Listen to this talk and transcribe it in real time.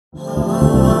I'm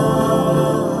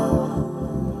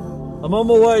on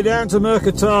my way down to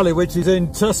Mercatali, which is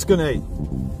in Tuscany,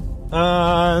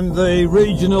 and the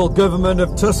regional government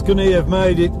of Tuscany have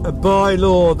made it a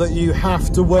bylaw that you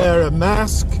have to wear a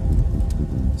mask.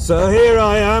 So here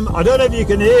I am, I don't know if you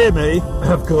can hear me,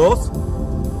 of course,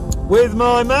 with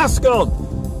my mask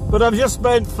on, but I've just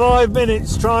spent 5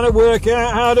 minutes trying to work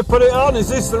out how to put it on. Is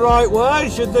this the right way?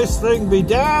 Should this thing be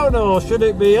down or should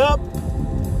it be up?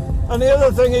 And the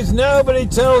other thing is, nobody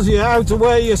tells you how to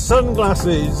wear your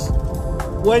sunglasses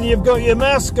when you've got your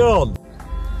mask on.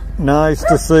 Nice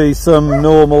to see some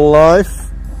normal life.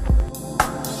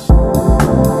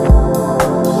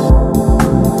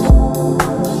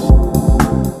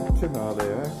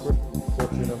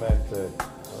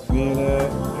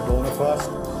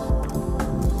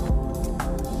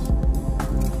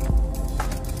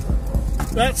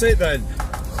 That's it then.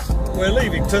 We're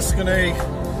leaving Tuscany,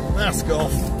 mask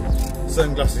off,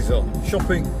 sunglasses on.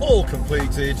 Shopping all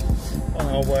completed. On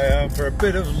our way out for a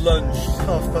bit of lunch.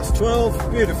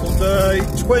 12:30, beautiful day,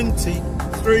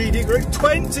 23 degrees.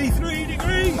 23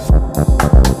 degrees!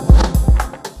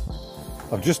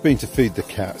 I've just been to feed the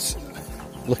cats.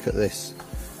 Look at this.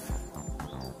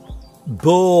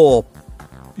 Boar,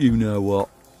 you know what,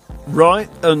 right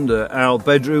under our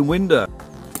bedroom window.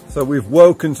 So we've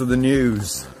woken to the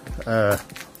news that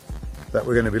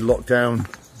we're going to be locked down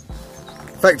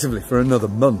effectively for another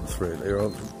month, really,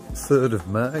 or 3rd of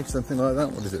May, something like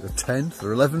that. What is it, the 10th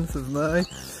or 11th of May?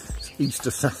 It's Easter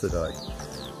Saturday.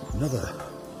 Another,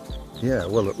 yeah,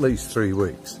 well, at least 3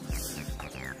 weeks.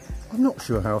 I'm not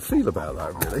sure how I feel about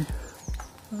that,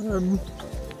 really.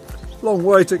 Long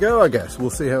way to go, I guess.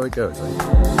 We'll see how it goes.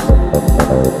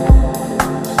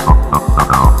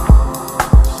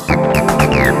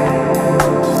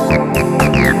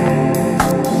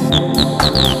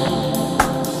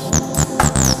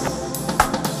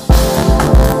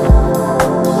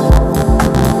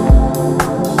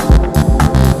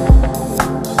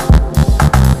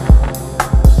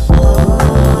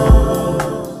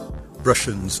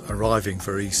 Russians arriving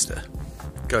for Easter,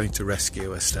 going to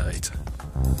rescue a state.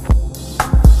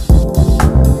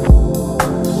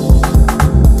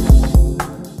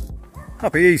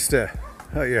 Happy Easter!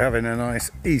 Hope you're having a nice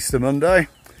Easter Monday.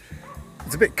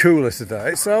 It's a bit cooler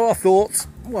today, so I thought,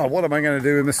 well, what am I going to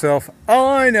do with myself?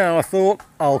 I thought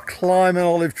I'll climb an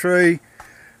olive tree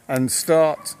and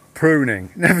start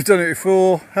pruning. Never done it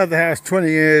before, had the house 20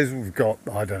 years, we've got,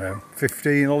 I don't know,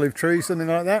 15 olive trees, something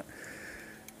like that.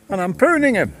 And I'm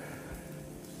pruning them.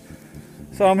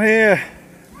 So I'm here,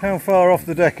 how far off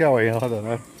the deck are we? I don't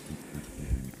know,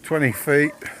 20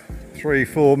 feet,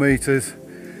 3-4 metres,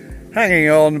 hanging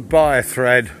on by a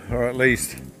thread, or at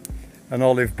least an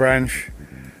olive branch,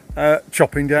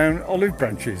 chopping down olive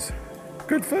branches.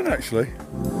 Good fun, actually.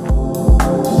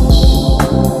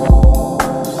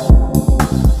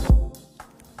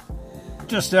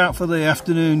 Just out for the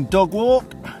afternoon dog walk,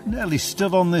 nearly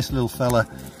stood on this little fella.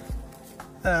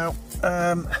 Now,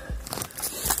 I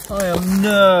am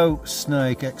no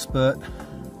snake expert,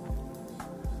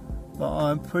 but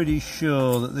I'm pretty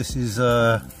sure that this is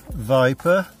a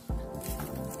viper,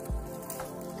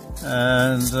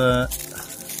 and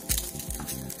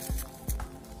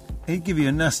he'd give you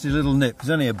a nasty little nip.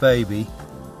 He's only a baby,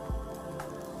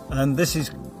 and this is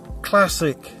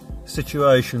classic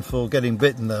situation for getting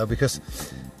bitten though, because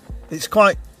it's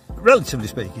quite, relatively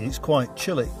speaking, it's quite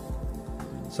chilly.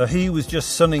 So he was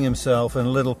just sunning himself in a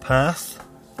little path,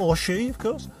 or she, of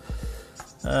course,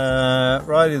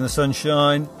 right in the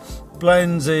sunshine,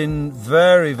 blends in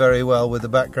very, very well with the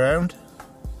background,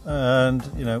 and,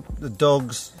 you know, the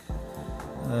dogs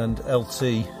and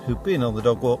LT, who've been on the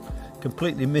dog walk,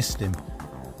 completely missed him.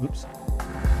 Oops.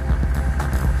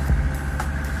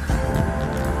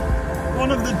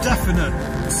 One of the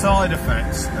definite side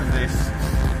effects of this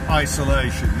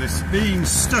isolation, this being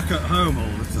stuck at home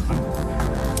all the time,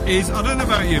 is, I don't know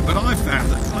about you, but I've found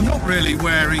that I'm not really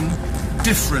wearing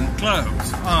different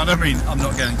clothes. I don't mean I'm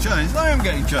not getting changed, I am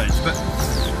getting changed, but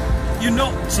you're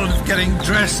not sort of getting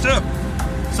dressed up.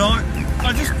 So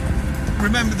I just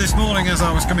remembered this morning as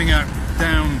I was coming out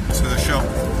down to the shop,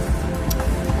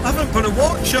 I haven't put a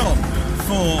watch on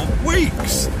for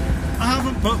weeks. I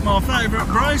haven't put my favourite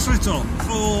bracelet on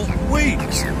for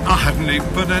weeks. I hadn't even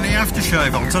put any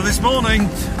aftershave on. So this morning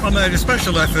I made a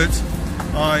special effort.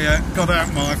 I got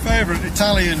out my favourite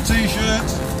Italian t-shirt.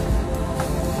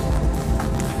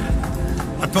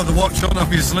 I put the watch on,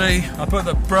 obviously. I put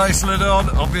the bracelet on,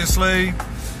 obviously.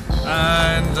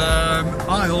 And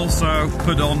I also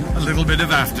put on a little bit of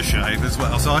aftershave as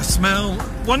well. So I smell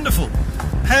wonderful.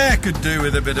 Hair could do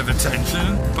with a bit of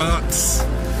attention, but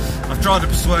I've tried to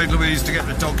persuade Louise to get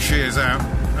the dog shears out,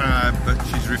 but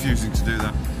she's refusing to do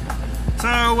that. So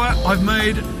I've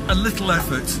made a little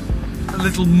effort, a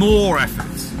little more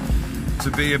effort,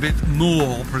 to be a bit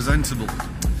more presentable.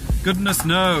 Goodness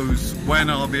knows when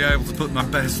I'll be able to put my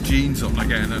best jeans on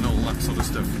again and all that sort of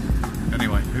stuff.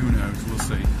 Anyway, who knows, we'll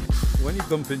see. When you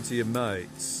bump into your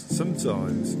mates,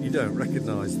 sometimes you don't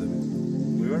recognise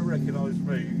them. We won't recognise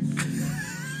me.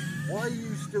 Why are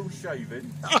you still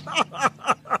shaving?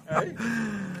 Hey?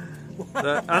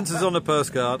 The answer's on a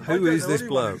postcard. Who is this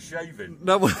bloke? Shaving.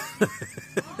 No.